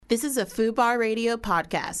This is a FUBAR Radio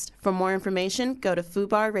podcast. For more information, go to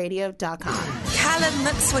FUBARradio.com. Callum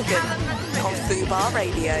McSwiggan on FUBAR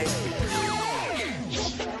Radio.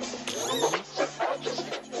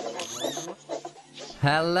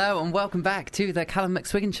 Hello and welcome back to the Callum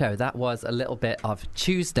McSwiggan Show. That was a little bit of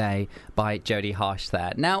Tuesday by Jodie Harsh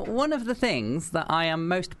there. Now, one of the things that I am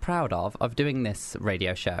most proud of doing this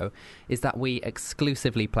radio show is that we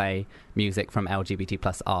exclusively play music from LGBT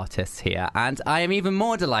plus artists here. And I am even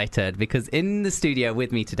more delighted because in the studio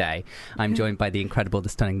with me today, I'm joined by the incredible, the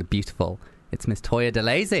stunning, the beautiful. It's Miss Toya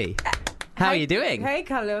DeLazy. How are you doing? Hey,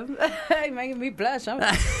 Callum. You're making me blush. I'm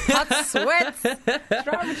hot sweats. What's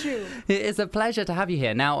wrong with you? It is a pleasure to have you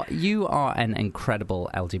here. Now, you are an incredible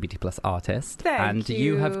LGBT plus artist. Thank you.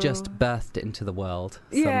 You have just birthed into the world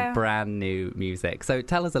some brand new music. So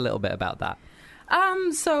tell us a little bit about that.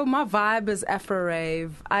 So my vibe is Afro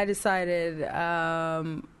Rave. I decided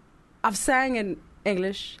I've sang in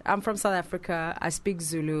English. I'm from South Africa. I speak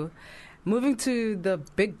Zulu. Moving to the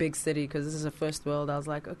big city, because this is a first world, I was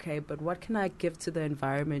like, okay, but what can I give to the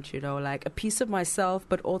environment, you know, like a piece of myself,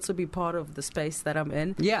 but also be part of the space that I'm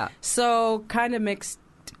in. Yeah. So kind of mixed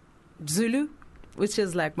Zulu, which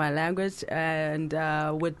is like my language, and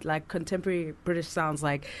with like contemporary British sounds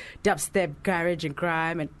like dubstep, garage and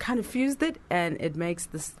grime, and kind of fused it, and it makes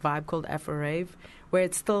this vibe called Afro Rave, where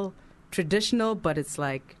it's still traditional, but it's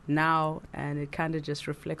like now, and it kind of just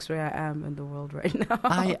reflects where I am in the world right now.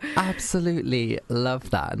 I absolutely love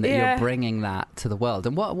that, and that you're bringing that to the world.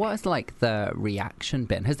 And what has like the reaction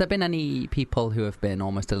been? Has there been any people who have been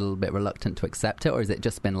almost a little bit reluctant to accept it, or has it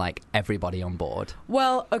just been like everybody on board?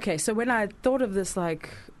 Well, okay, so when I thought of this like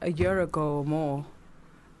a year ago or more,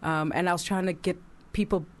 and I was trying to get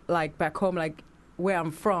people like back home, like where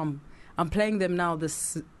I'm from, I'm playing them now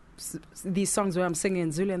these songs where I'm singing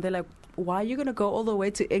in Zulu, and they're like, why are you going to go all the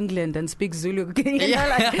way to England and speak Zulu? You know,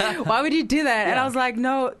 like, why would you do that? And I was like,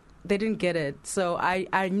 no, they didn't get it. So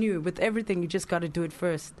I knew with everything, you just got to do it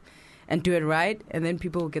first and do it right, and then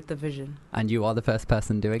people will get the vision. And you are the first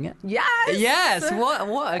person doing it? Yes! Yes!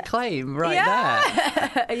 What a claim there.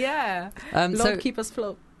 Yeah. Lord, keep us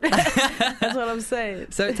afloat. That's what I'm saying.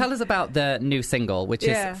 So tell us about the new single, which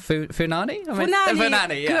is Funani?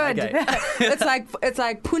 Funani. Yeah, good. Okay. it's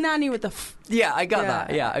like Punani with the Yeah, I got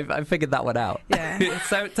that. Yeah, I figured that one out. Yeah.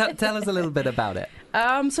 So tell us a little bit about it.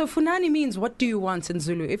 So Funani means what do you want in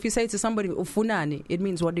Zulu. If you say to somebody Funani, it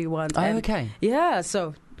means what do you want. Oh, okay. Yeah,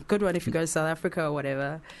 so good one if you go to South Africa or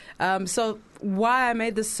whatever. So why I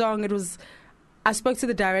made this song, I spoke to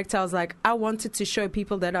the director. I was like, I wanted to show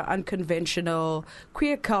people that are unconventional,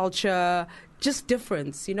 queer culture, just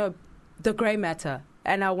difference, you know, the grey matter.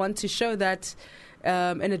 And I want to show that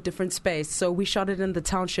in a different space. So we shot it in the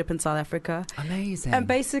township in South Africa. Amazing. And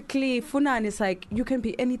basically, Funani is like, you can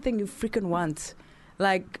be anything you freaking want.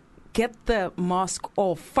 Like, get the mask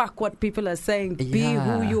off. Fuck what people are saying. Be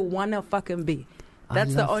who you want to fucking be.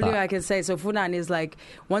 That's the only way I can say. So Funani is like,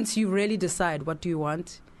 once you really decide what do you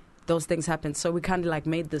want, those things happen. So we kind of like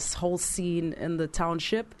made this whole scene in the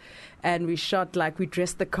township, and we shot like, we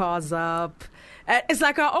dressed the cars up. It's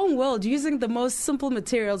like our own world, using the most simple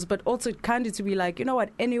materials, but also kind of to be like, you know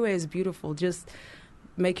what, anywhere is beautiful. Just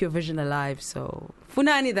make your vision alive. So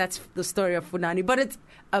Funani, that's the story of Funani, but it's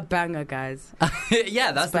a banger, guys.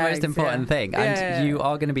 Yeah, that's the most important thing. And you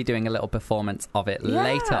are going to be doing a little performance of it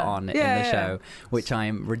later on in the show, which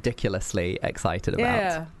I'm ridiculously excited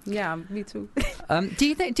about. Yeah, me too. Do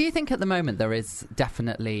you think at the moment there is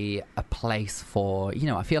definitely a place for, you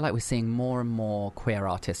know, I feel like we're seeing more and more queer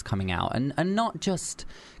artists coming out and not just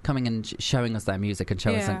coming and showing us their music and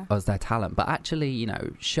showing us their talent, but actually, you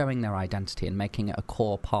know, showing their identity and making it a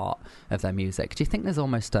core part of their music. Do you think there's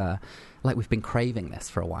almost like we've been craving this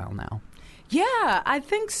for a while now? Yeah, I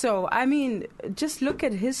think so. I mean, just look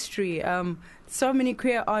at history. So many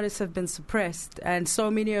queer artists have been suppressed, and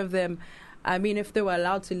so many of them, I mean, if they were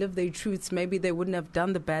allowed to live their truths, maybe they wouldn't have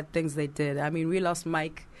done the bad things they did. I mean, we lost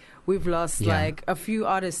Mike. We've lost like a few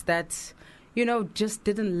artists that, you know, just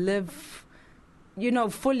didn't live, you know,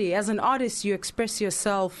 fully. As an artist, you express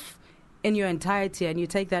yourself in your entirety, and you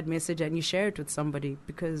take that message and you share it with somebody,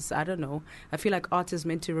 because I don't know, I feel like art is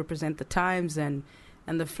meant to represent the times and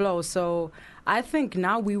the flow. So I think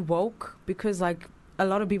now we woke, because like a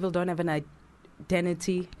lot of people don't have an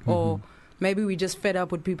identity, or maybe we just fed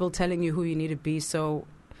up with people telling you who you need to be. So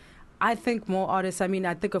I think more artists, I mean,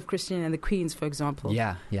 I think of Christian and the Queens, for example.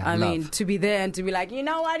 Yeah. I mean, to be there and to be like, you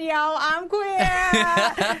know what, yo, I'm queer.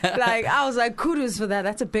 Like, I was like, kudos for that.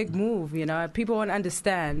 That's a big move, you know. People won't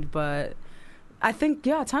understand, but I think,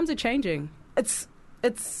 times are changing. It's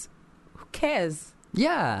who cares?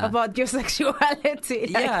 Yeah. about your sexuality.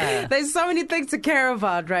 Like, Yeah. there's so many things to care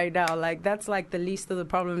about right now. Like, that's like the least of the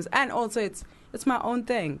problems. And also, it's my own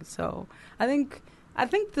thing. So I think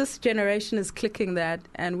this generation is clicking that,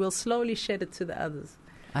 and we'll slowly shed it to the others.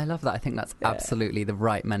 I love that. I think that's absolutely the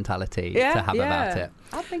right mentality to have about it.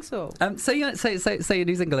 I think so. So your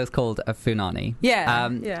new single is called Funani. Yeah,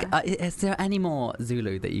 Is there any more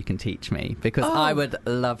Zulu that you can teach me? Because I would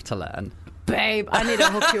love to learn. Babe, I need to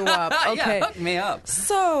hook you up. Okay. Yeah, hook me up.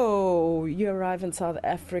 So, you arrive in South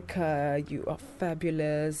Africa. You are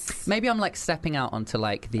fabulous. Maybe I'm like stepping out onto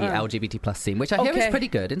like the LGBT plus scene, which I hear is pretty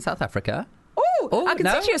good in South Africa. Oh, I can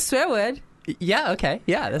teach you a swear word. Yeah, okay.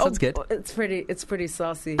 Yeah, that sounds good. It's pretty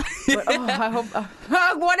saucy. But, I hope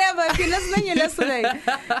whatever. If you're listening, you're listening.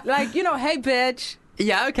 Like, hey, bitch.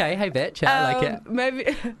 Yeah, okay. Hey, bitch. Yeah, I like it. Maybe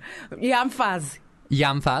Yamfaz.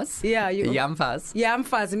 Yamfaz. Yeah, Yamfaz.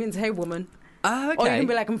 Yamfaz. It means hey, woman. Oh, okay. Or you can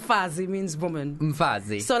be like Mfazi. It means woman.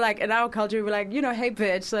 Mfazi. So like in our culture, we're like, hey,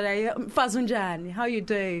 bitch. So like Mfazunjani, how you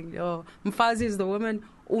doing? Or Mfazi is the woman.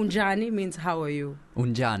 Unjani means how are you?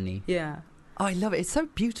 Unjani. Yeah. Oh, I love it. It's so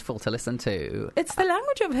beautiful to listen to. It's the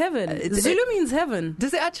language of heaven. Zulu means heaven.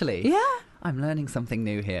 Does it actually? Yeah. I'm learning something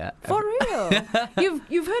new here. For real.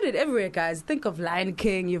 You've heard it everywhere, guys. Think of Lion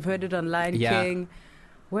King. You've heard it on Lion King.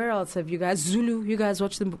 Where else have you guys? Zulu. You guys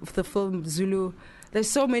watch the film Zulu. There's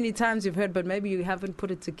so many times you've heard, but maybe you haven't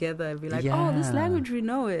put it together and be like, this language, we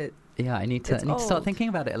know it. Yeah, I need to start thinking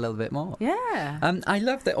about it a little bit more. Yeah. I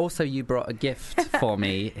love that also you brought a gift for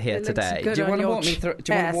me here today. Do you want to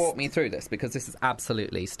walk me through this? Because this is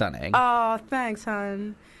absolutely stunning. Oh, thanks,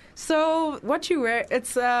 hon. So what you wear,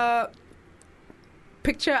 it's a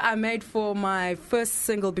picture I made for my first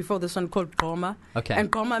single before this one called Goma. Okay. And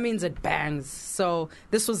Goma means it bangs. So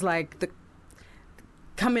this was like the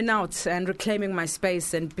coming out and reclaiming my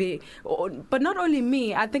space and but not only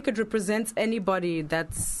me, I think it represents anybody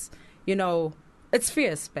that's, it's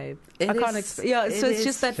fierce, babe. It's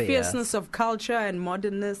just that fierceness of culture and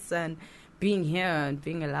modernness and being here and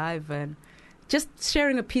being alive and just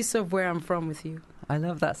sharing a piece of where I'm from with you. I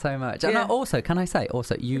love that so much. And can I say,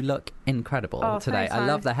 you look incrable today. Thanks, I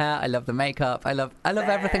love the hair. I love the makeup. I love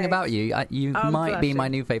everything about you. You might be my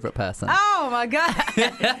new favourite person. Oh, my God.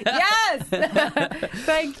 Yes.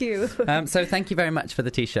 Thank you. So thank you very much for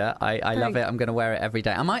the T-shirt. I love it. I'm going to wear it every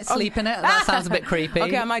day. I might sleep in it. That sounds a bit creepy.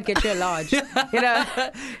 Okay, I might get you a large.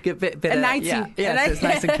 Bit a 90. Yeah, so it's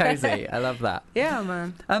nice and cozy. I love that. Yeah,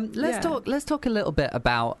 man. Let's talk a little bit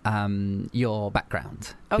about your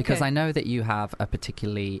background. Because Okay. I know that you have a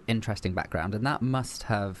particularly interesting background, and that must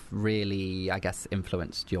have really, I guess,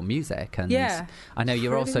 influenced your music. And I know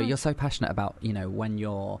you're so passionate about, when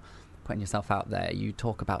you're putting yourself out there, you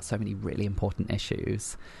talk about so many really important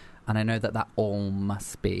issues, and I know that all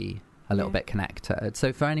must be a little bit connected.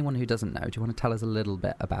 So for anyone who doesn't know, do you want to tell us a little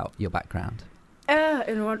bit about your background?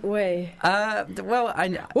 In what way? Well, I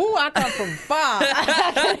know. Ooh, I come from far.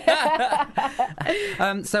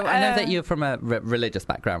 So I know that you're from a religious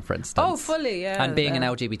background, for instance. Oh, fully, yeah. And being an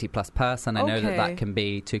LGBT plus person, I know Okay. that can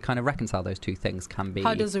be, to kind of reconcile those two things can be...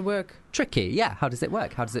 How does it work? Tricky, yeah. How does it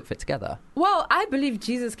work? How does it fit together? Well, I believe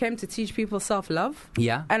Jesus came to teach people self-love.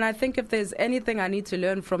 Yeah. And I think if there's anything I need to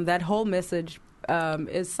learn from that whole message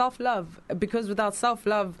is self-love. Because without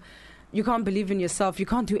self-love, you can't believe in yourself. You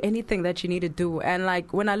can't do anything that you need to do. And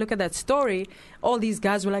like when I look at that story, all these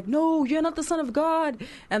guys were like, no, you're not the son of God.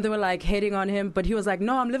 And they were like hating on him. But he was like,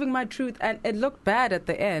 no, I'm living my truth. And it looked bad at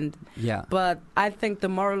the end. Yeah. But I think the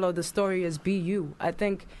moral of the story is be you. I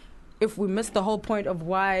think if we miss the whole point of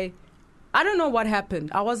why... I don't know what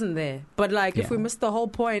happened. I wasn't there. But like if we miss the whole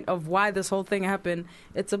point of why this whole thing happened,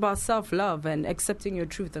 it's about self-love and accepting your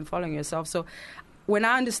truth and following yourself. So when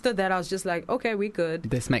I understood that, I was just like, okay, we good.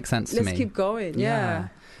 This makes sense to me. Let's keep going. Yeah.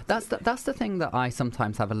 That's the thing that I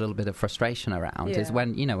sometimes have a little bit of frustration around is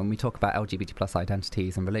when we talk about LGBT plus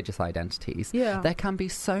identities and religious identities, there can be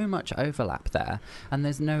so much overlap there, and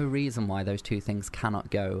there's no reason why those two things cannot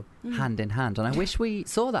go hand in hand. And I wish we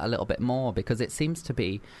saw that a little bit more, because it seems to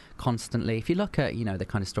be constantly, if you look at the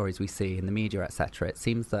kind of stories we see in the media, etc., it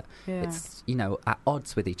seems that it's at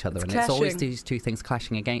odds with each other, and it's always these two things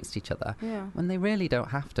clashing against each other when they really don't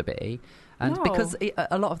have to be. And because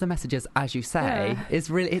a lot of the messages, as you say, is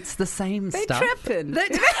really, it's the same stuff. They're tripping.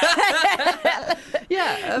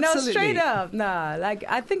 Yeah, absolutely. No, straight up. Nah, like,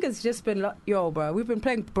 I think it's just been, bro, we've been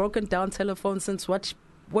playing broken down telephone since which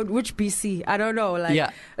BC? I don't know.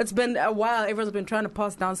 Like, it's been a while. Everyone's been trying to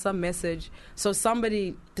pass down some message. So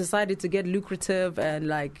somebody decided to get lucrative, and,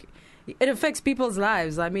 like, it affects people's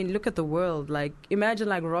lives. I mean, look at the world. Like, imagine,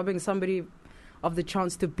 like, robbing somebody of the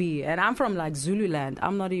chance to be. And I'm from, like, Zululand.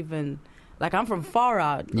 I'm not even... Like, I'm from far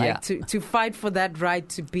out. Like, Yeah. to fight for that right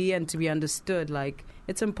to be and to be understood. Like,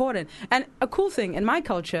 it's important. And a cool thing, in my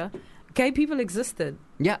culture, gay people existed.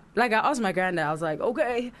 Yeah. Like, I asked my granddad, I was like,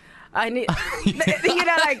 okay, I need, you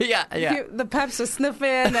know, like, Yeah. the peps were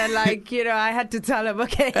sniffing, and, like, you know, I had to tell him,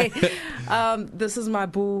 okay, this is my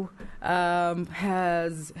boo.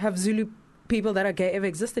 Have Zulu people that are gay ever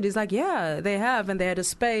existed? He's like, yeah, they have, and they had a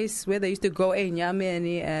space where they used to go,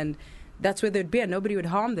 Nyameni, and that's where they'd be, and nobody would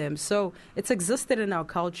harm them. So it's existed in our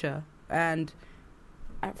culture, and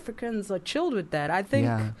Africans are chilled with that. I think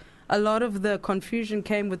a lot of the confusion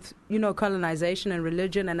came with, you know, colonization and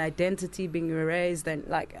religion and identity being erased, and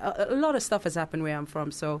like a lot of stuff has happened where I'm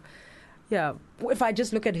from. So, yeah, if I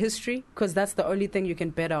just look at history, because that's the only thing you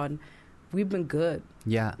can bet on, we've been good.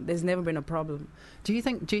 Yeah. There's never been a problem. Do you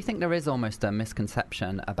think there is almost a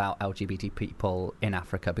misconception about LGBT people in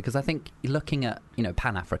Africa? Because I think looking at, you know,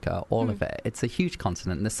 Pan-Africa, all of it, it's a huge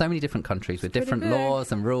continent. And there's so many different countries with different big.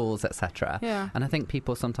 laws and rules, etc. Yeah. And I think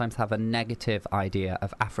people sometimes have a negative idea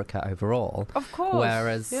of Africa overall. Of course.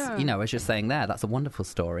 Whereas, yeah. you know, as you're saying there, that's a wonderful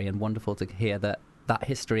story, and wonderful to hear that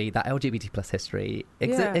history, that LGBT plus history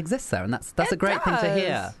exists there, and that's a great thing to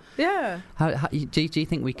hear. Yeah. How do you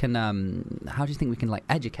think we can how do you think we can like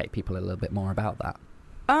educate people a little bit more about that?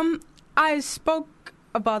 I spoke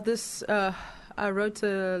about this. I wrote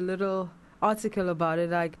a little article about it.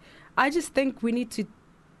 Like, I just think we need to,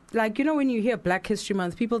 like, you know, when you hear Black History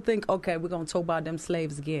Month, people think, okay, we're going to talk about them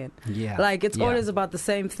slaves again. Yeah. Like, it's always about the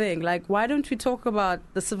same thing. Like, why don't we talk about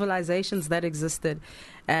the civilizations that existed?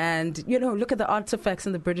 And, you know, look at the artifacts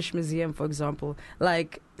in the British Museum, for example.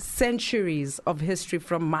 Like, centuries of history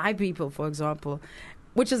from my people, for example,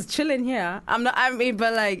 which is chilling here.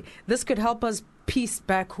 But, like, this could help us piece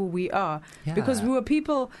back who we are. Yeah. Because we were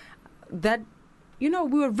people that, you know,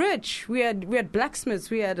 we were rich. We had blacksmiths.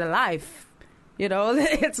 We had a life. You know,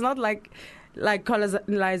 it's not like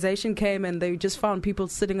colonization came and they just found people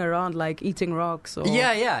sitting around like eating rocks. Or,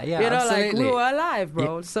 yeah. You know, absolutely. like we were alive,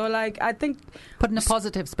 bro. Yeah. So like I think putting a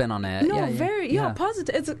positive spin on it. No,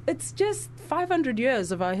 positive. It's just 500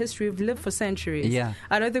 years of our history. We've lived for centuries. Yeah.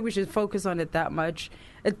 I don't think we should focus on it that much.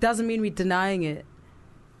 It doesn't mean we're denying it,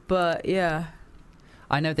 but yeah.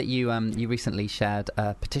 I know that you recently shared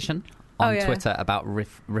a petition on Twitter about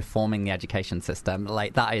reforming the education system.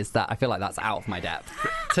 Like I feel like that's out of my depth.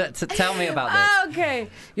 to tell me about this. Okay,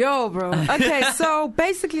 yo, bro. Okay, so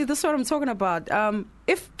basically, this is what I'm talking about.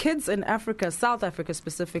 If kids in Africa, South Africa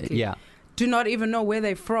specifically, do not even know where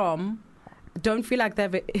they're from, don't feel like they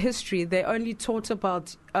have a history. They're only taught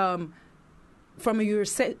about from a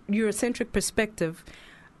Eurocentric perspective,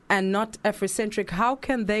 and not Afrocentric. How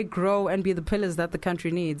can they grow and be the pillars that the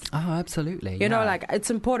country needs? Oh, absolutely. You know, like,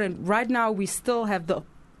 it's important. Right now, we still have the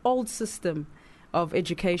old system of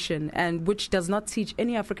education, and which does not teach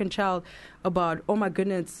any African child about, oh my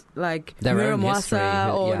goodness, like their own history,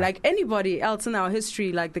 or like anybody else in our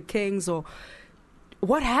history, like the kings, or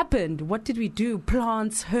what happened, what did we do,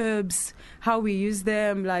 plants, herbs, how we use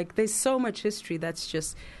them. Like, there's so much history that's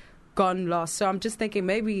just gone lost. So I'm just thinking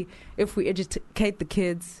maybe if we educate the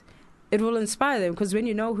kids, it will inspire them, because when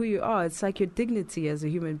you know who you are, it's like your dignity as a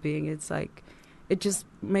human being. It's like, it just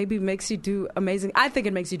maybe makes you do amazing. I think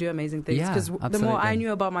it makes you do amazing things, because the more I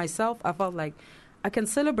knew about myself, I felt like I can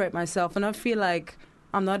celebrate myself, and I feel like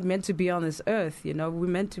I'm not meant to be on this earth. You know, we're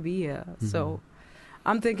meant to be here. Mm-hmm. So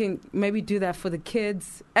I'm thinking maybe do that for the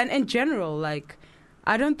kids, and in general, like,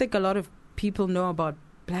 I don't think a lot of people know about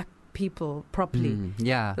Black people properly.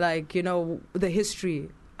 Like, you know, the history.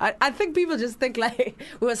 I think people just think like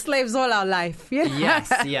we were slaves all our life. You know?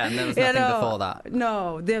 Yes, and there was nothing before that.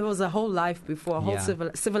 No, there was a whole life before, whole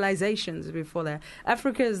civilizations before that.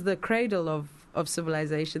 Africa is the cradle of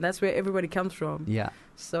civilization. That's where everybody comes from. Yeah.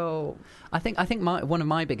 So I think one of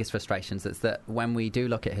my biggest frustrations is that when we do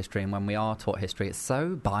look at history and when we are taught history, it's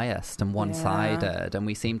so biased and one-sided, and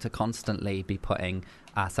we seem to constantly be putting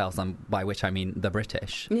ourselves, on, by which I mean the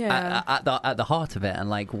British, at the heart of it, and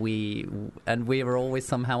like we were always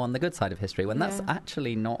somehow on the good side of history, when that's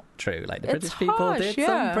actually not true. Like, the British people did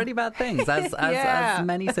some pretty bad things, as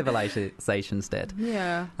many civilizations did.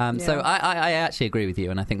 So I actually agree with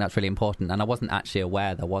you, and I think that's really important. And I wasn't actually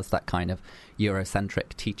aware there was that kind of Eurocentric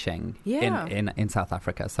teaching in South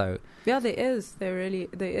Africa. So there is. There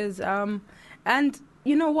is. And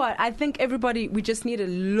you know what? I think everybody, we just need to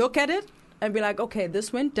look at it and be like, okay,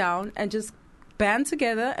 this went down, and just band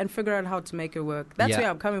together and figure out how to make it work. That's where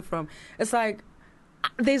I'm coming from. It's like,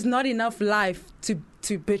 there's not enough life to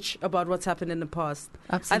bitch about what's happened in the past.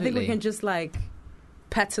 Absolutely. I think we can just like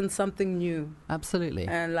pattern something new, Absolutely.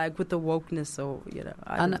 and like with the wokeness, or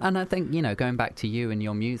And I think, going back to you and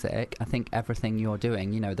your music, I think everything you're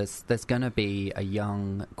doing, there's going to be a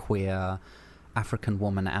young queer African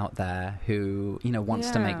woman out there who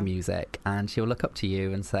wants to make music, and she'll look up to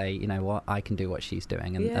you and say, you know what, I can do what she's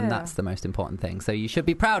doing, and that's the most important thing. So you should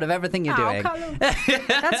be proud of everything you're doing.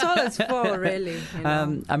 That's all it's for, really.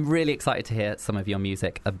 I'm really excited to hear some of your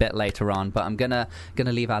music a bit later on, but I'm gonna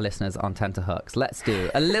leave our listeners on tenterhooks. Let's do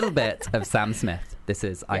a little bit of Sam Smith. This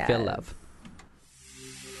is I Feel Love.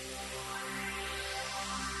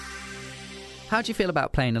 How do you feel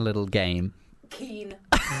about playing a little game? Keen.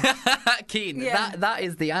 Keen. Yeah. That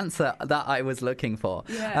is the answer that I was looking for.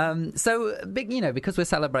 Yeah. So big, because we're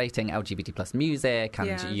celebrating LGBT plus music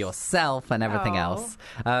and yourself and everything else,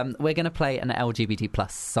 we're going to play an LGBT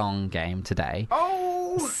plus song game today.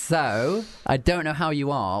 Oh. So I don't know how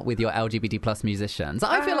you are with your LGBT plus musicians.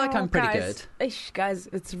 I feel like I'm pretty good. Guys,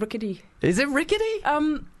 it's rickety. Is it rickety?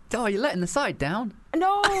 Oh, you're letting the side down.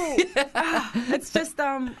 No. It's just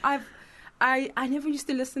I never used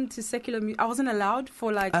to listen to secular music. I wasn't allowed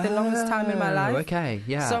for like the longest time in my life. Okay,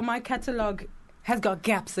 yeah. So my catalogue has got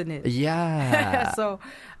gaps in it. Yeah. So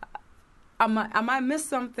I might miss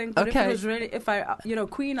something, but Okay. if I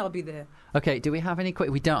Queen, I'll be there. Okay, do we have any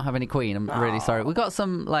Queen? We don't have any Queen. I'm really sorry. We've got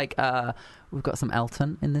some we've got some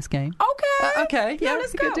Elton in this game. Okay. Okay, yeah,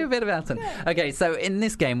 let's we could go. do a bit of Elton. Yeah. Okay, so in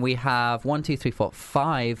this game we have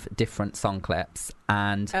 5 different song clips,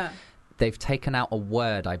 and they've taken out a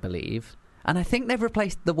word, I believe, and I think they've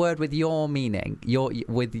replaced the word with your meaning,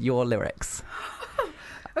 with your lyrics.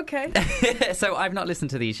 Okay. So I've not listened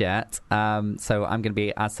to these yet, so I'm going to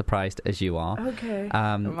be as surprised as you are. Okay.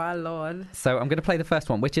 My lord. So I'm going to play the first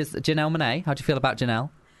one, which is Janelle Monáe. How do you feel about Janelle?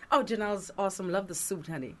 Oh, Janelle's awesome. Love the suit,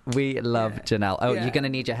 honey. We love Janelle. Oh, Yeah. you're going to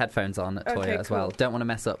need your headphones on, Toya, Okay, as well. cool. Don't want to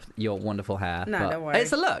mess up your wonderful hair. No, but don't worry.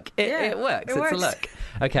 It's a look. It works. it It's works. a look.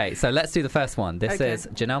 Okay, so let's do the first one. This Okay. is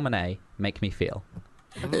Janelle Monáe, Make Me Feel.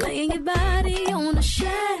 Laying your body on the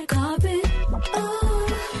shag carpet.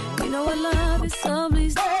 Oh, you know I love it, so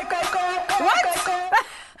please. What?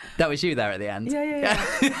 That was you there at the end.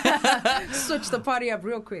 Yeah. Switch the party up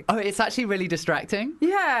real quick. Oh, it's actually really distracting.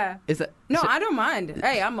 Yeah. Is it? No, I don't mind.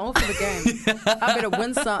 Hey, I'm all for the game. I better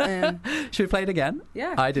win something. Should we play it again?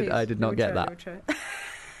 Yeah. I please. did not get that.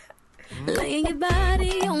 Laying your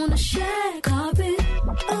body on the shag carpet.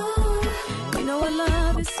 Oh, you know I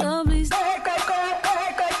love it, so please.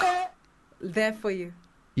 There for you.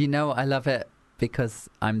 You know, I love it because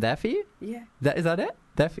I'm there for you. Yeah. Is that it?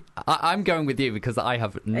 I'm going with you because I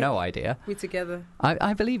have no idea. We together.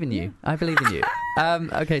 I believe in you. I believe in you.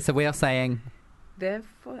 Okay, so we are saying.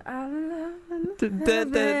 Therefore, I love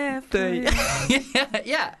there for you.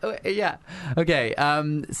 yeah. Okay,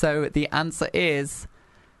 so the answer is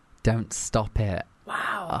Don't Stop It.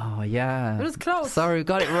 Wow. Oh, yeah. It was close. Sorry, we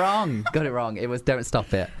got it wrong. It was Don't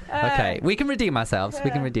Stop It. Okay, we can redeem ourselves.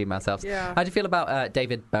 Yeah. How do you feel about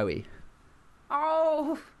David Bowie?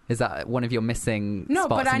 Oh. Is that one of your missing No,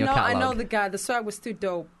 spots but in your I catalogue? know the guy. The swag was too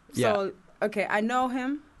dope. So, okay, I know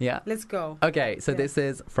him. Yeah. Let's go. Okay, so this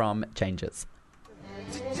is from Changes.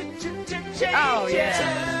 Oh,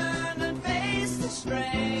 yeah.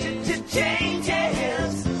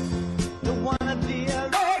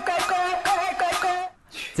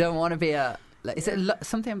 Don't want to be a... Is it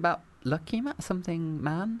something about lucky man? Something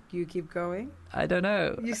man? You keep going. I don't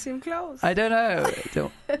know. You seem close. I don't know.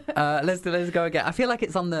 Let's go again. I feel like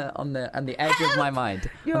it's on the edge of my mind.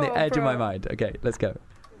 Yo, on the edge of bro. my mind. Okay, let's go.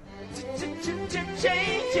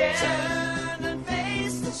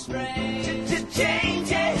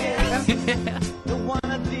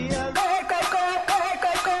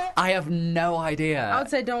 I have no idea. I would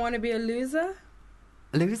say don't want to be a loser.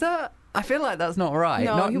 Loser? I feel like that's not right.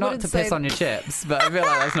 No, he not wouldn't to say- piss on your chips, but I feel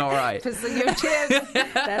like that's not right. Piss on your chips.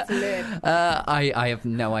 That's lit. I have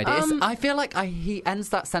no idea. I feel like he ends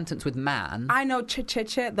that sentence with man. I know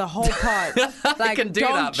the whole part. Like, can do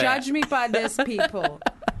don't that bit. judge me by this, people.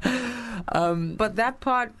 But that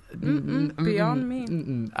part, beyond me.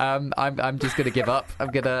 I'm just gonna give up. I'm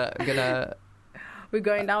gonna. We're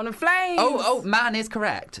going down in flames. Oh, man is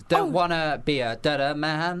correct. Don't wanna be a da-da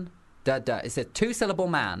man. Da-da. It's a 2-syllable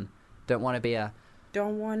man. Don't wanna be a.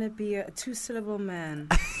 Don't want to be a 2-syllable man.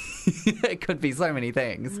 It could be so many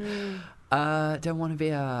things. Don't want to be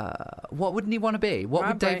a. What wouldn't he want to be? What My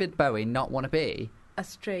would brain- David Bowie not want to be? A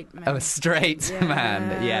straight man. Oh, a straight Yes.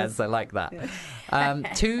 man. Yes, I like that. I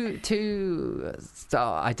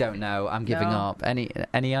don't know. I'm giving No. up.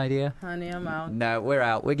 Any idea? Honey, I'm out. No, we're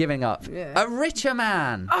out. We're giving up. Yeah. A richer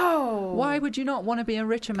man. Oh. Why would you not want to be a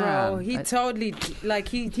richer man? Bro, he totally, like,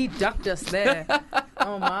 he ducked us there.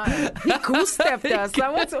 Oh, my. He cool-stepped us.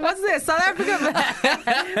 Like, what's this? South Africa, man?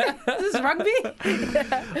 Is this rugby?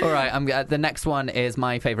 All right, the next one is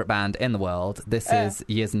my favourite band in the world. This is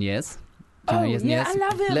Years and Years. Do you know Oh, Years and yeah, Years? I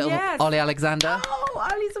love him, Little yes. Ollie Alexander. Oh,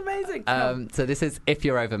 Ali's amazing. So this is If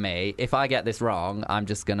You're Over Me. If I get this wrong, I'm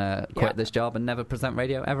just going to quit this job and never present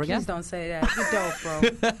radio ever again. Please don't say that. You're dope,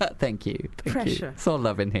 bro. Thank you. Thank you. Pressure. It's all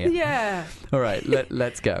love in here. Yeah. All right,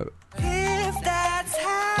 let's go. If that's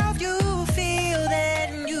how you feel,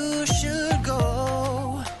 then you should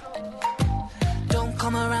go. Don't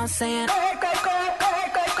come around saying,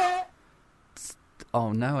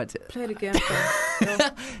 Oh, no, it's... Play it again, bro.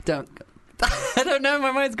 Don't... I don't know, my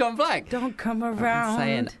mind's gone blank. Don't come I'm around.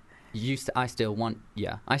 saying, I still want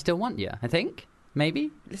ya. I still want ya, I think. Maybe?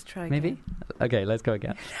 Let's try again. Maybe? Okay, let's go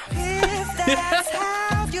again. if that's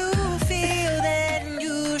how you feel, then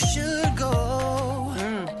you should go.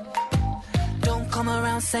 Don't come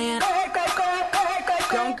around saying,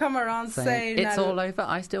 Don't come around saying It's that. all over,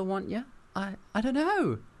 I still want ya. I don't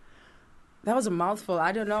know. That was a mouthful.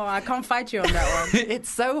 I don't know. I can't fight you on that one. It's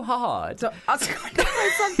so hard. So, I was going to say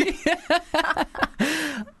something.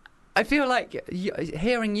 I feel like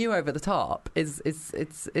hearing you over the top is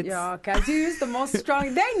it's Yeah, because you used the most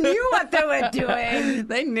strong. They knew what they were doing.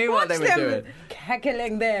 They knew what they Watch were them doing.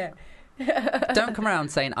 cackling there. Don't come around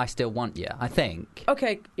saying I still want you. I think.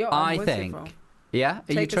 Okay, I think. Yeah, are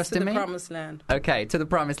you Take us to trusting the me? promised land. Okay, to the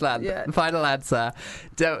promised land. Yeah. Final answer.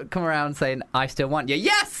 Don't come around saying I still want you.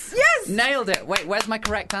 Yes, Yes! nailed it. Wait, where's my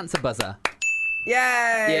correct answer buzzer?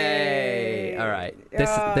 Yay! Yay! All right,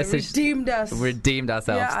 this is redeemed us. redeemed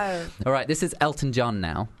ourselves. Yeah. All right, this is Elton John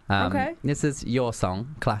now. Okay. This is your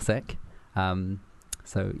song, classic.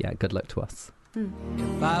 So yeah, good luck to us.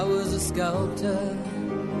 If I was a sculptor,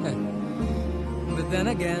 but then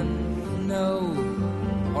again, no,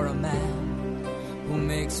 or a man who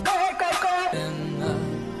makes in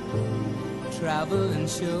a traveling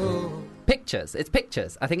show. Pictures. It's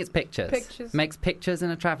pictures. I think it's pictures. Pictures. Makes pictures in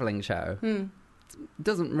a travelling show.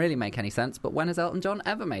 Doesn't really make any sense, but when has Elton John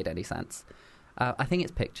ever made any sense? I think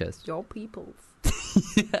it's pictures. Your peoples.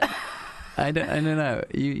 I don't know.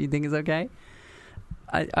 You think it's okay?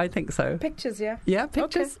 I think so. Pictures, yeah. Yeah,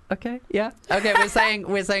 pictures. Okay. Yeah. Okay.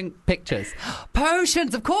 We're saying pictures.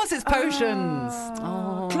 Potions. Of course, it's potions.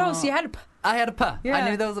 Oh. Close. You had a I had a puh. I Yeah.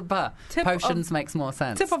 knew there was a puh. Tip Potions makes more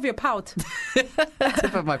sense. tip of your pout.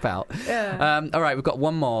 Tip of my pal. Yeah. All right, we've got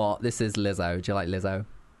one more. This is Lizzo. Do you like Lizzo?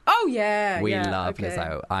 Oh yeah. We yeah, love okay.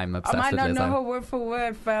 Lizzo. I'm I obsessed might with not Lizzo. know her word for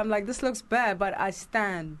word, fam. Like, this looks bad, but I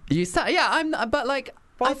stand. But like, I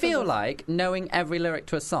Both of feel us. like knowing every lyric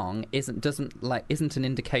to a song isn't an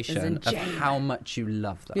indication Isn't of genuine. how much you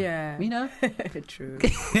love them. Yeah. You know? True.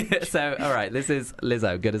 So, all right, this is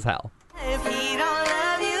Lizzo, Good as Hell. if he don't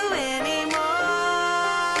love you anymore,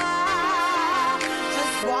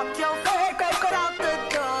 just walk your out the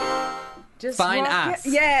door. Just Fine walk ass.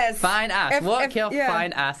 Yes. Fine ass. Walk your yeah.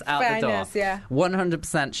 fine ass out Fine the door. ass, yeah.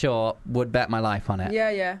 100% sure, would bet my life on it.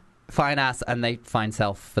 Yeah. Fine ass, and they find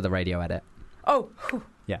self for the radio edit. Oh, whew.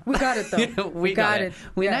 Yeah. We got it though. we got it.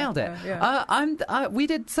 We Yeah, nailed it. yeah. We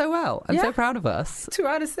did so well. I'm Yeah. so proud of us. 2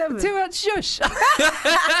 out of 7. Shush.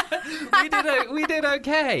 we did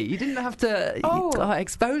okay. You didn't have to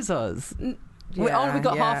expose us. We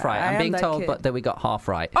got half right. I'm being told that we got half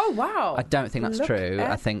right. Oh wow! I don't think that's Look true. I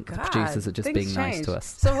at think the God. producers are just Things being nice change. to us.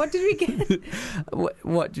 So what did we get?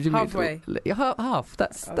 What did you Halfway. mean? Half.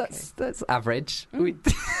 That's average. We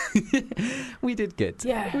did good.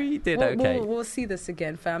 Yeah, we did okay. We'll see this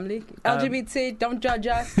again, family. LGBT, don't judge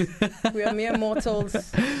us. We are mere mortals.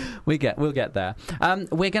 We'll get there.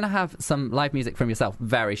 We're going to have some live music from yourself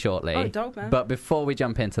very shortly. Oh, dope, man. But before we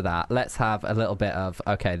jump into that, let's have a little bit of,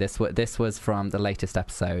 this was from the latest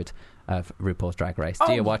episode of RuPaul's Drag Race.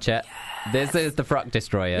 Do you watch it? Yes. This is the Frock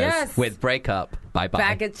Destroyers with Break Up. Bye-bye.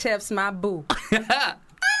 Bag of chips, my boo.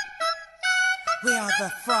 We are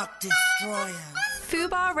the Frock Destroyers.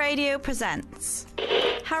 Fubar Radio presents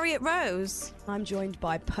Harriet Rose. I'm joined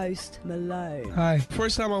by Post Malone. Hi.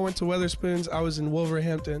 First time I went to Weatherspoons, I was in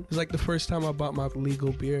Wolverhampton. It was like the first time I bought my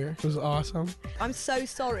legal beer. It was awesome. I'm so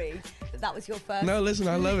sorry that was your first. No, listen,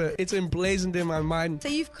 I love it. It's emblazoned in my mind. So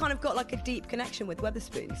you've kind of got like a deep connection with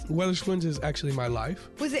Weatherspoons. Weatherspoons is actually my life.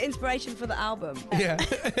 Was it inspiration for the album? Yeah.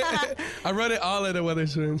 I wrote it all at a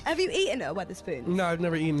Weatherspoons. Have you eaten at Weatherspoons? No, I've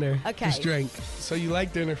never eaten there. Okay. Just drank. So you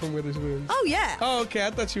like dinner from Weatherspoons? Oh, yeah. Oh, okay.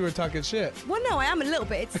 I thought you were talking shit. Well, no, I am a little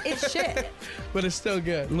bit. It's shit. But it's still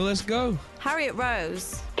good. Well, let's go. Harriet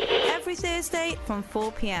Rose, every Thursday from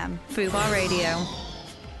 4 p.m. Fubar Radio.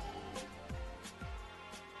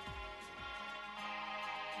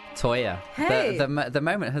 Toya, Hey. the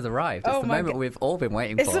moment has arrived. It's Oh the my moment God. we've all been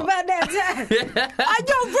waiting It's for. about that time. I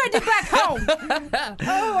don't ready back home.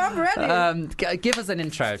 Oh, I'm ready. Give us an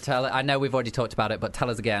intro. I know we've already talked about it, but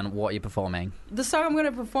tell us again what you're performing. The song I'm going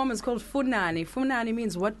to perform is called Funani. Funani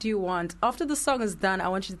means what do you want? After the song is done, I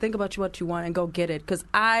want you to think about what you want and go get it. Because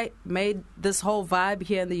I made this whole vibe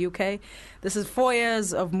here in the UK. This is 4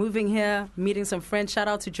 years of moving here, meeting some friends. Shout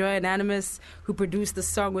out to Joy Anonymous, who produced the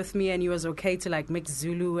song with me, and he was okay to like mix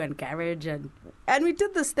Zulu and garage, and we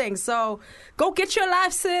did this thing. So go get your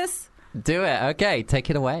life, sis. Do it. Okay, take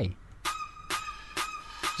it away.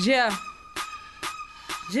 Yeah.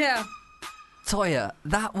 Toya,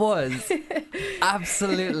 that was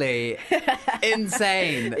absolutely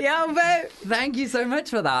insane. Yo, babe. Thank you so much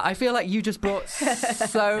for that. I feel like you just brought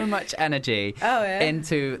so much energy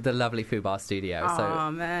into the lovely Fubar studio. Aw,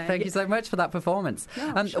 So man. thank you so much for that performance.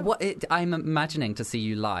 No, sure. I'm imagining to see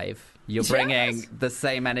you live. You're bringing Yes. the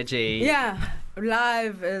same energy. Yeah,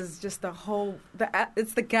 live is just the whole.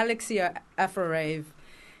 It's the galaxy of Afro rave,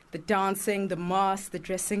 the dancing, the mask, the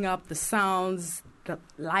dressing up, the sounds, the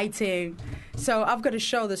lighting. So I've got a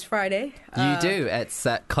show this Friday. You do. It's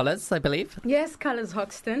Colours, I believe. Yes, Colours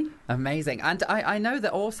Hoxton. Amazing. And I know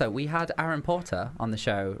that also we had Aaron Porter on the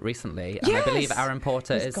show recently. And I believe Yes! Aaron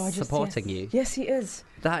Porter He's is gorgeous, supporting yes. you. Yes, he is.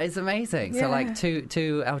 That is amazing. So Yeah. like two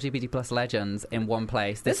LGBT plus legends in one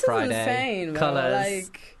place this This Friday. is insane, bro. Colours.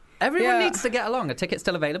 Like, Everyone yeah. needs to get along. Are tickets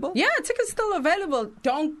still available? yeah, tickets still available.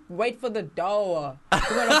 Don't wait for the door. You're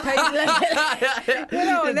gonna pay. Like, you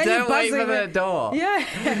know, and then Don't you're wait buzzing for the with- door.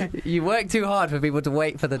 Yeah. You work too hard for people to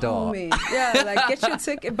wait for the door. Homie. Yeah, like get your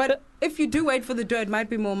ticket. But if you do wait for the door, it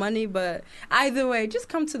might be more money. But either way, just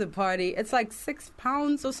come to the party. It's like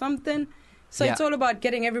 £6 or something. So Yeah. it's all about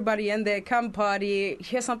getting everybody in there. Come party,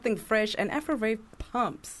 hear something fresh, and Afro Rave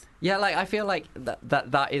pumps. Yeah, like I feel like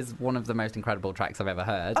that is one of the most incredible tracks I've ever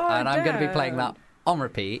heard, Oh, and I'm going to be damn. playing that on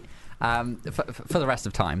repeat for the rest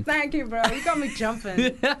of time. Thank you, bro. You got me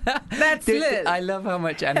jumping. That's Dude, lit. I love how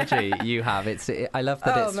much energy you have. I love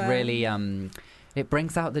that Oh, it's man. really it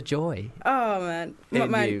brings out the joy. Oh man, In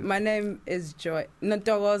you. my name is Joy.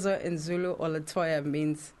 Ntokozo in Zulu or Latoya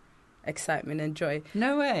means excitement and joy.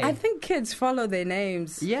 No way. I think kids follow their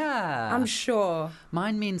names. Yeah, I'm sure.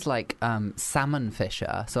 Mine means like salmon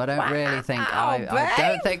fisher, so I don't really think Wow,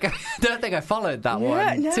 I don't think I folled that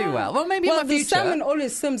one no. too well. Well, maybe in Well, my the future. salmon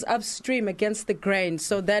always swims upstream against the grain,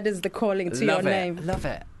 so that is the calling to Love your it. name. Love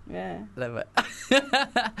it. Yeah. Love it.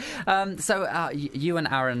 So you and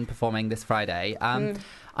Aaron performing this Friday.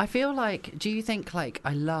 I feel like, do you think like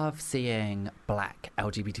I love seeing black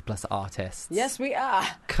LGBT plus artists? Yes, we are.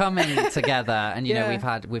 Coming together, and you know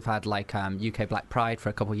Yeah. we've had like UK Black Pride for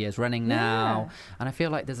a couple of years running now, and I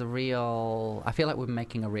feel like I feel like we're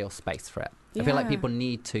making a real space for it. I feel like Yeah. people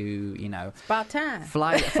need to About time.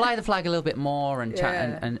 fly the flag a little bit more and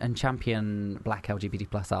Yeah. and champion black LGBT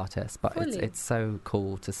plus artists. But Fully. it's so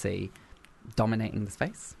cool to see dominating the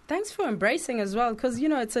space. Thanks for embracing as well, because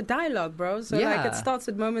it's a dialogue, bro. So like Yeah. it starts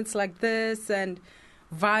with moments like this and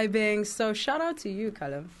vibing. So shout out to you,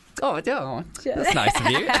 Callum. Oh, that's nice of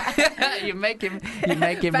you. You're making me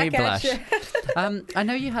Back at blush. you. I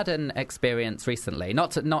know you had an experience recently.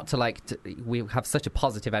 Not to we have such a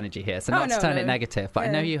positive energy here, so Oh, not to no, turn no. it negative. But I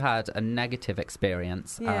Yeah. know you had a negative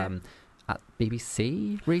experience Yeah. at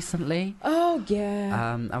BBC recently. Oh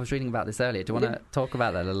yeah. I was reading about this earlier. Do you want to talk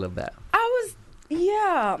about that a little bit?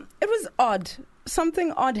 It was odd.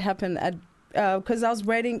 Something odd happened at because I was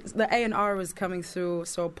waiting. The A&R was coming through,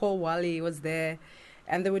 so Paul Wally was there,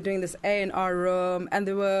 and they were doing this A&R room, and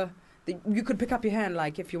you could pick up your hand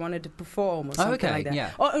like if you wanted to perform or something okay, like that. yeah.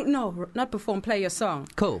 Oh no, not perform, play your song.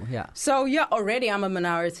 Cool. Yeah. So yeah, already I'm a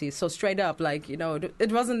minority. So straight up, like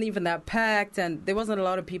it wasn't even that packed, and there wasn't a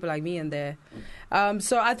lot of people like me in there.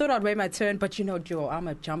 So I thought I'd wait my turn, but Joe, I'm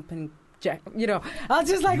a jumping jack. I was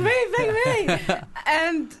just like me,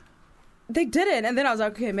 and they didn't. And then I was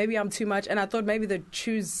like, okay, maybe I'm too much, and I thought maybe they'd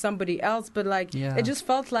choose somebody else, but like Yeah. it just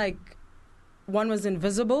felt like one was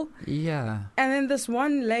invisible. Yeah. And then this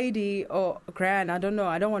one lady, or grand, I don't know,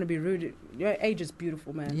 I don't want to be rude. Your age is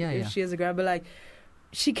beautiful, man. Yeah, if yeah. she is a grand, but like,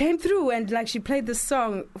 she came through and like she played this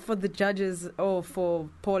song for the judges or for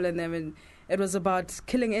Paul and them, and it was about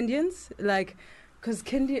killing Indians, like, because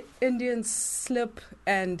Indians slip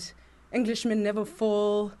and Englishmen never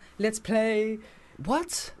fall. Let's play.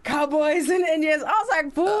 What? Cowboys and Indians. I was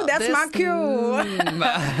like, "Boo, that's my cue." I'm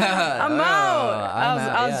out.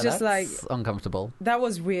 I was just like, uncomfortable. that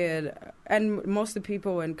was weird, and most of the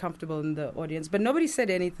people were uncomfortable in the audience, but nobody said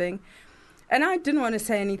anything. And I didn't want to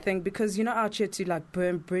say anything because you're not out here to like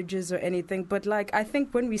burn bridges or anything. But like, I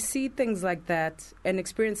think when we see things like that and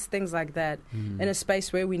experience things like that in a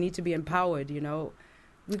space where we need to be empowered, you know,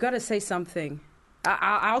 we got to say something.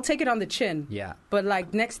 I'll take it on the chin. Yeah. But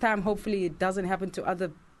like next time, hopefully it doesn't happen to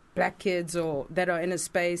other black kids or that are in a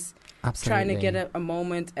space trying to get a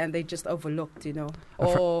moment and they just overlooked, you know.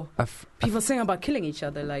 Or people sing about killing each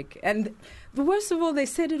other. Like, and the worst of all, they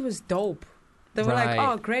said it was dope. They were like,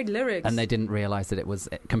 oh, great lyrics. And they didn't realise that it was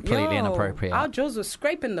completely inappropriate. Our jaws were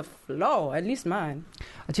scraping the floor, at least mine.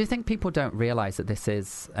 Do you think people don't realise that this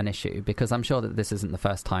is an issue? Because I'm sure that this isn't the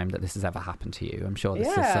first time that this has ever happened to you. I'm sure this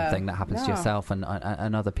is something that happens to yourself and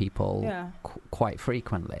other people quite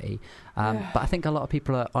frequently. But I think a lot of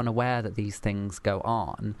people are unaware that these things go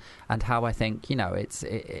on, and how I think, you know,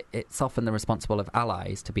 it's often the responsible of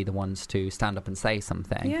allies to be the ones to stand up and say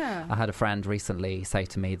something. Yeah. I had a friend recently say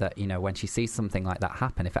to me that, you know, when she sees something like that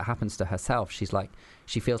happen, if it happens to herself, she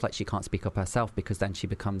feels like she can't speak up herself, because then she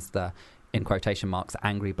becomes the, in quotation marks,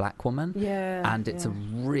 angry black woman. Yeah. And it's a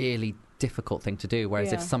really difficult thing to do,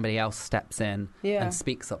 whereas if somebody else steps in and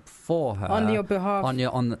speaks up for her on your behalf,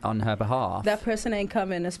 on her behalf, that person ain't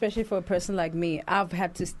coming. Especially for a person like me, I've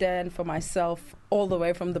had to stand for myself all the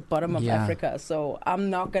way from the bottom of Africa, so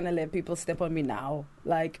I'm not gonna let people step on me now,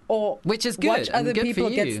 like, or which is good, watch other good people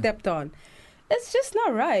for get you. stepped on. It's just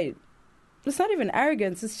not right. It's not even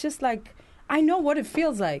arrogance. It's just like, I know what it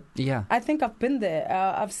feels like. Yeah. I think I've been there.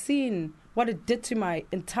 I've seen what it did to my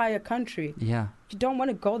entire country. Yeah. You don't want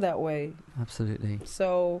to go that way. Absolutely.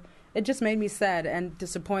 So it just made me sad and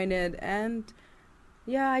disappointed, and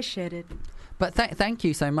I shared it. But thank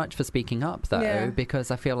you so much for speaking up, though, because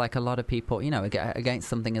I feel like a lot of people, you know, against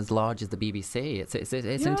something as large as the BBC, it's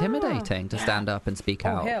intimidating to stand up and speak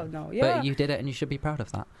out. Oh, hell no. Yeah. But you did it, and you should be proud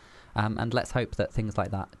of that. And let's hope that things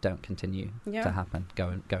like that don't continue to happen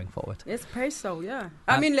going forward. Let's pray so,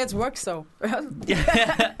 I mean, let's work so.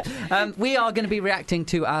 We are going to be reacting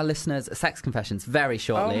to our listeners' sex confessions very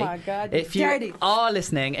shortly. Oh, my God. If you are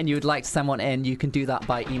listening and you would like to send one in, you can do that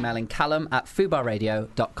by emailing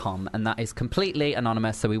callum@fubarradio.com, and that is completely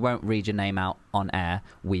anonymous, so we won't read your name out on air,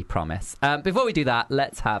 we promise. Before we do that,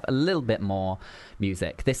 let's have a little bit more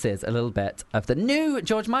music. This is a little bit of the new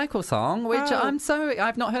George Michael song, which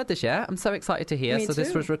I've not heard this yet. I'm so excited to hear. Me so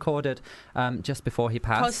this too. was recorded just before he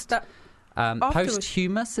passed.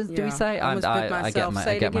 Posthumous, do we say? I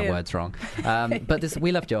get my words wrong. But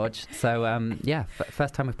we love George, so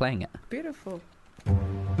first time we're playing it. Beautiful.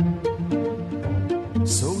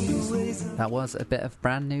 That was a bit of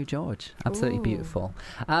brand new George. Absolutely beautiful.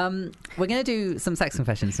 We're going to do some sex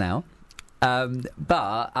confessions now.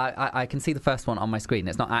 But I can see the first one on my screen.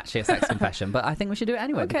 It's not actually a sex confession, but I think we should do it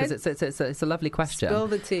anyway because it's a lovely question. Spill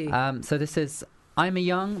the tea. So this is: I'm a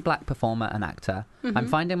young black performer and actor. I'm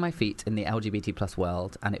finding my feet in the LGBT plus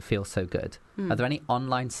world, and it feels so good. Are there any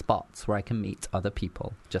online spots where I can meet other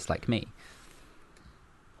people just like me?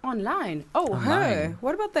 Online? Oh, Her.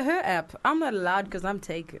 What about the Her app? I'm not allowed because I'm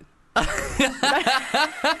taken.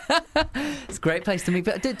 It's a great place to meet.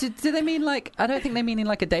 But do they mean like? I don't think they mean in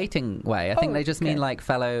like a dating way. I think they just mean like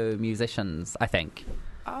fellow musicians. I think.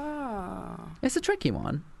 It's a tricky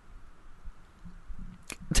one.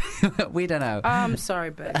 We don't know. I'm sorry,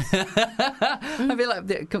 Bex. I feel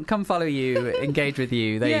like come follow you, engage with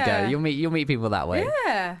you. There you go. You'll meet people that way.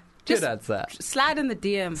 Yeah. Good answer. Slide in the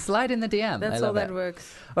DM. Slide in the DM. That's all that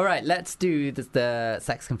works. All right, let's do the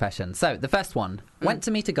sex confession. So the first one: went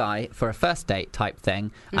to meet a guy for a first date type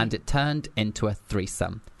thing, and it turned into a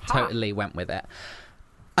threesome. Totally went with it.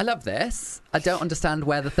 I love this. I don't understand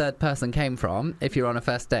where the third person came from if you're on a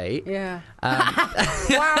first date. Yeah.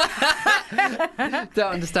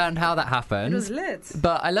 Don't understand how that happened. It was lit.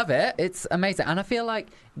 But I love it. It's amazing. And I feel like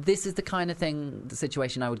this is the kind of the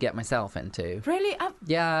situation I would get myself into. Really?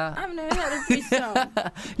 Yeah. I've never had a threesome.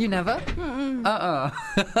 You never?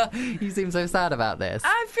 You seem so sad about this.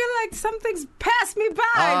 I feel like something's passed me by,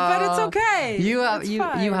 but it's okay. You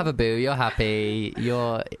have a boo. You're happy.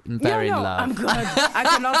 You're very in love. I'm good. I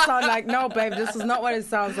cannot I'll sound like, no, babe, this is not what it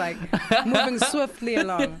sounds like. Moving swiftly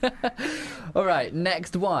along. All right,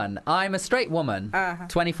 next one. I'm a straight woman,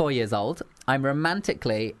 24 years old. I'm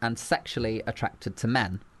romantically and sexually attracted to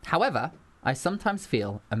men. However, I sometimes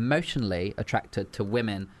feel emotionally attracted to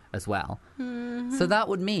women as well. Mm-hmm. So that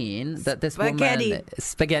would mean that this Spaghetti. woman...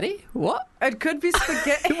 Spaghetti? What? It could be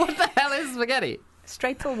spaghetti. What the hell is spaghetti?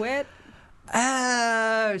 Straight to wet.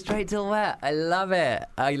 Oh, straight till wet. I love it.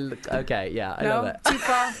 Okay, yeah, I love it. Too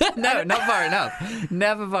far. No, not far enough.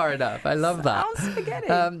 Never far enough. I love that. Sounds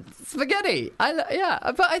spaghetti. Spaghetti. Yeah,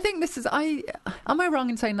 but I think this is... Am I wrong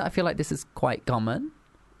in saying that I feel like this is quite common?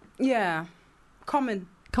 Yeah. Common.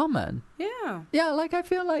 Common? Yeah. Yeah, like I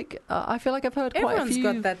feel like I've heard quite Everyone's a few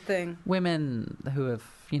got that thing. women who have,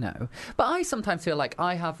 but I sometimes feel like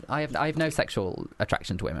I have no sexual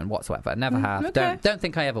attraction to women whatsoever. Never have. Okay. Don't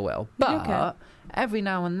think I ever will. But Okay. every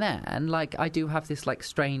now and then, like I do have this like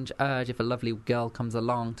strange urge if a lovely girl comes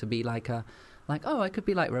along to be like I could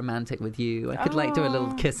be like romantic with you. I could like do a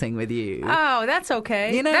little kissing with you. Oh, that's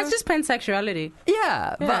okay. You know? That's just pansexuality.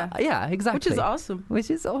 Yeah, Yeah. but yeah, exactly. Which is awesome. Which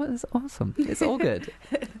is awesome. It's all good.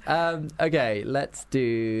 Okay, let's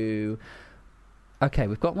do... Okay,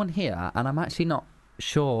 we've got one here, and I'm actually not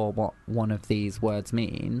sure what one of these words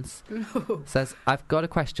means. Says, I've got a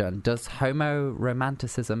question. Does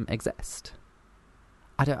homo-romanticism exist?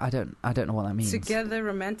 I don't know what that means. Together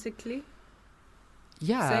romantically?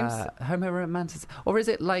 Yeah, homo-romanticism. Or is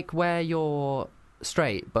it like where you're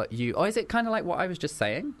straight, but you... Or is it kind of like what I was just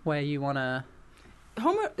saying, where you want to...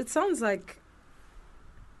 It sounds like...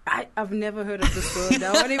 I've never heard of this word.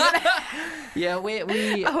 I won't even... Yeah, we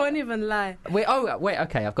I won't even lie. wait,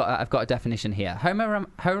 okay, I've got a definition here.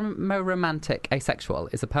 Homo-romantic asexual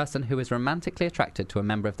is a person who is romantically attracted to a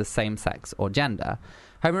member of the same sex or gender.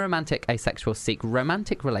 Homo-romantic asexuals seek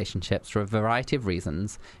romantic relationships for a variety of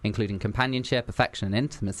reasons, including companionship, affection, and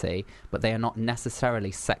intimacy, but they are not necessarily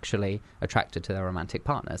sexually attracted to their romantic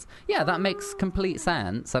partners. Yeah, that makes complete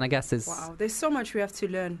sense, and I guess is... Wow, there's so much we have to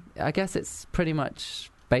learn. I guess it's pretty much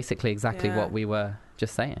basically exactly Yeah. what we were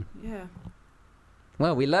just saying. Yeah.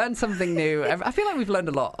 Well, we learned something new. I feel like we've learned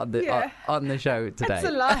a lot on the Yeah. on the show today. That's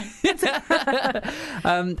a lie.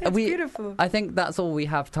 It's beautiful. I think that's all we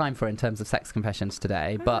have time for in terms of sex confessions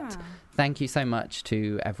today. But thank you so much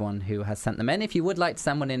to everyone who has sent them in. If you would like to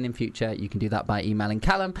send one in future, you can do that by emailing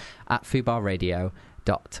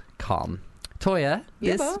callum@fubarradio.com. Toya,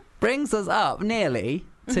 Yeah, this Bo. brings us up nearly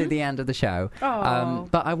to the end of the show. Oh.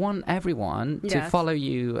 But I want everyone to Yes. follow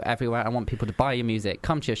you everywhere. I want people to buy your music,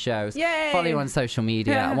 come to your shows, Yay. follow you on social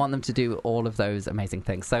media. I want them to do all of those amazing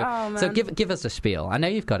things. So, Oh, so man. give us a spiel. I know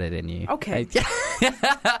you've got it in you. Okay.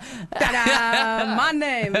 Ta-da! My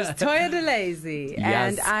name is Toya DeLazy,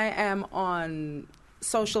 Yes. and I am on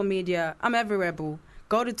social media. I'm everywhere, boo.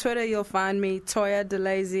 Go to Twitter, you'll find me, Toya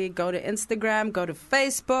DeLazy. Go to Instagram, go to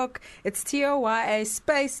Facebook. It's TOYA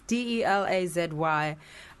space DELAZY.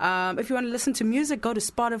 If you want to listen to music, go to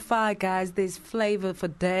Spotify, guys. There's flavor for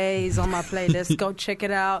days on my playlist. Go check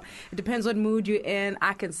it out. It depends what mood you're in.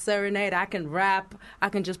 I can serenade, I can rap, I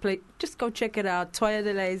can just play. Just go check it out, Toya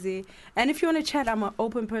DeLazy. And if you want to chat, I'm an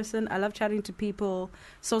open person. I love chatting to people.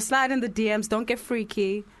 So slide in the DMs. Don't get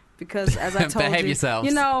freaky because, as I told Behave you, yourselves.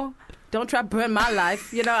 you know, don't try to burn my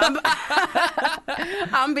life. You know,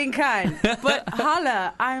 I'm being kind. But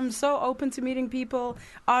holla, I am so open to meeting people,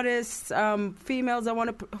 artists, females.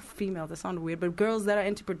 Females, that sound weird, but girls that are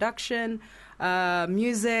into production,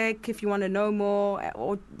 music. If you want to know more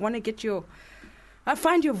or want to get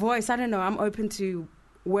find your voice. I don't know. I'm open to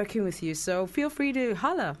working with you. So feel free to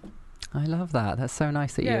holla. I love that. That's so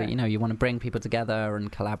nice that Yeah. you want to bring people together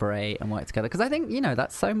and collaborate and work together. Because I think,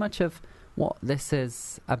 that's so much of what this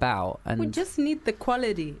is about. And We just need the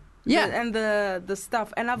quality. Yeah. And the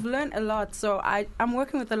stuff. And I've learned a lot. So I'm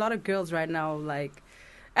working with a lot of girls right now. And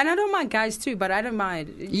I don't mind guys too, but I don't mind.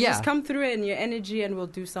 You Yeah. just come through in your energy and we'll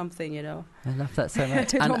do something, I love that so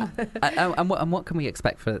much. and what can we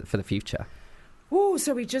expect for the future? Ooh,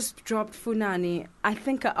 so we just dropped Funani. I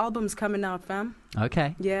think an album's coming out, fam.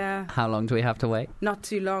 Okay. Yeah. How long do we have to wait? Not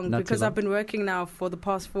too long. Not too because long. I've been working now for the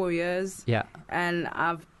past 4 years. Yeah. And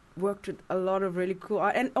I've worked with a lot of really cool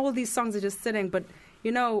art. And all these songs are just sitting. But,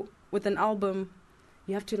 with an album,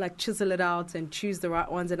 you have to chisel it out and choose the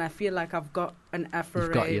right ones. And I feel like I've got an Afro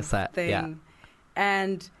You've got your rave set, thing. yeah.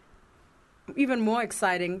 And even more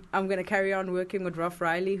exciting, I'm going to carry on working with Ruff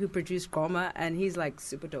Riley, who produced Goma. And he's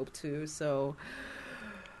super dope too. So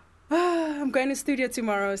I'm going to studio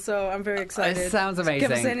tomorrow, so I'm very excited. It sounds Give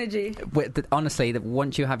us amazing. energy. Honestly,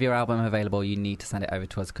 once you have your album available, you need to send it over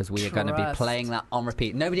to us because we are going to be Trust. playing that on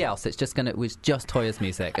repeat. Nobody else. It's just it was just Toya's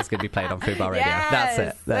music. It's going to be played on Fubar Radio. Yes! That's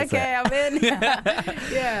it. That's okay, it. I'm in.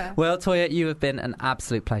 Yeah. Well, Toya, you have been an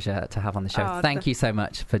absolute pleasure to have on the show. Oh, Thank you so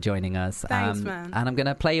much for joining us. Thanks, man. And I'm going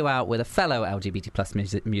to play you out with a fellow LGBT plus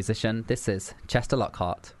musician. This is Chester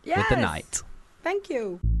Lockhart with The Yes. Night. Thank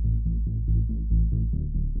you.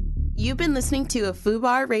 You've been listening to a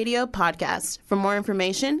FUBAR Radio podcast. For more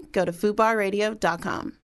information, go to FUBARradio.com.